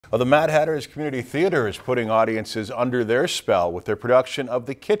Well, the Mad Hatter's Community Theater is putting audiences under their spell with their production of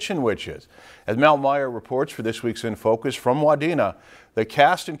The Kitchen Witches. As Mel Meyer reports for this week's In Focus from Wadena, the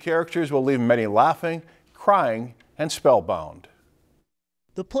cast and characters will leave many laughing, crying, and spellbound.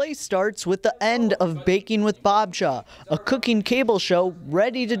 The play starts with the end of Baking with Bobcha, a cooking cable show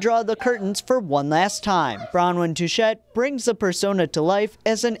ready to draw the curtains for one last time. Bronwyn Touchette brings the persona to life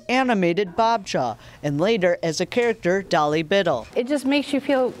as an animated Bobcha, and later as a character, Dolly Biddle. It just makes you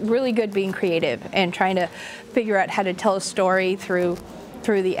feel really good being creative and trying to figure out how to tell a story through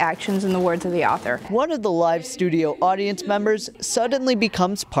the actions and the words of the author. One of the live studio audience members suddenly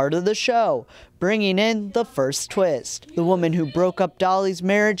becomes part of the show, bringing in the first twist. The woman who broke up Dolly's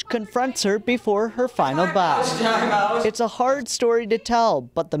marriage confronts her before her final bow. It's a hard story to tell,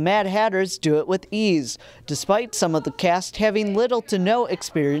 but the Mad Hatters do it with ease, despite some of the cast having little to no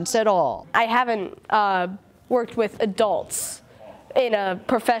experience at all. I haven't worked with adults in a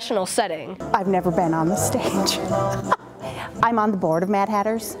professional setting. I've never been on the stage. I'm on the board of Mad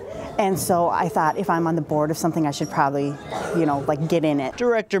Hatters, and so I thought if I'm on the board of something, I should probably, like get in it.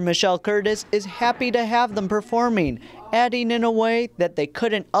 Director Michelle Curtis is happy to have them performing, adding in a way that they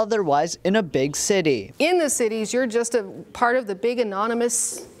couldn't otherwise in a big city. In the cities, you're just a part of the big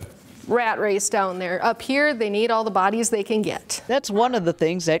anonymous rat race down there. Up here, they need all the bodies they can get. That's one of the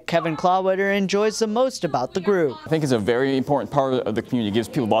things that Kevin Clawwitter enjoys the most about the group. I think it's a very important part of the community. It gives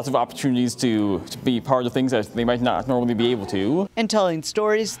people lots of opportunities to be part of things that they might not normally be able to. And telling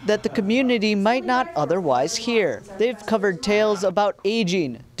stories that the community might not otherwise hear. They've covered tales about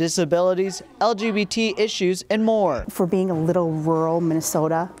aging, disabilities, LGBT issues, and more. For being a little rural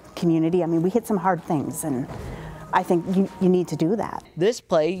Minnesota community, I mean, we hit some hard things, and I think you need to do that. This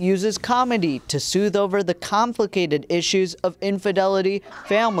play uses comedy to soothe over the complicated issues of infidelity,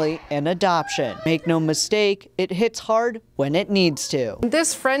 family, and adoption. Make no mistake, it hits hard when it needs to.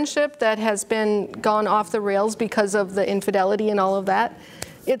 This friendship that has been gone off the rails because of the infidelity and all of that,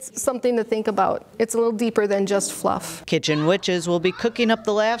 it's something to think about. It's a little deeper than just fluff. Kitchen Witches will be cooking up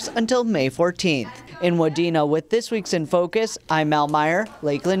the laughs until May 14th. In Wadena with this week's In Focus, I'm Mel Meyer,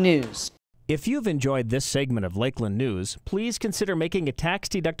 Lakeland News. If you've enjoyed this segment of Lakeland News, please consider making a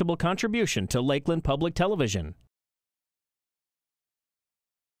tax-deductible contribution to Lakeland Public Television.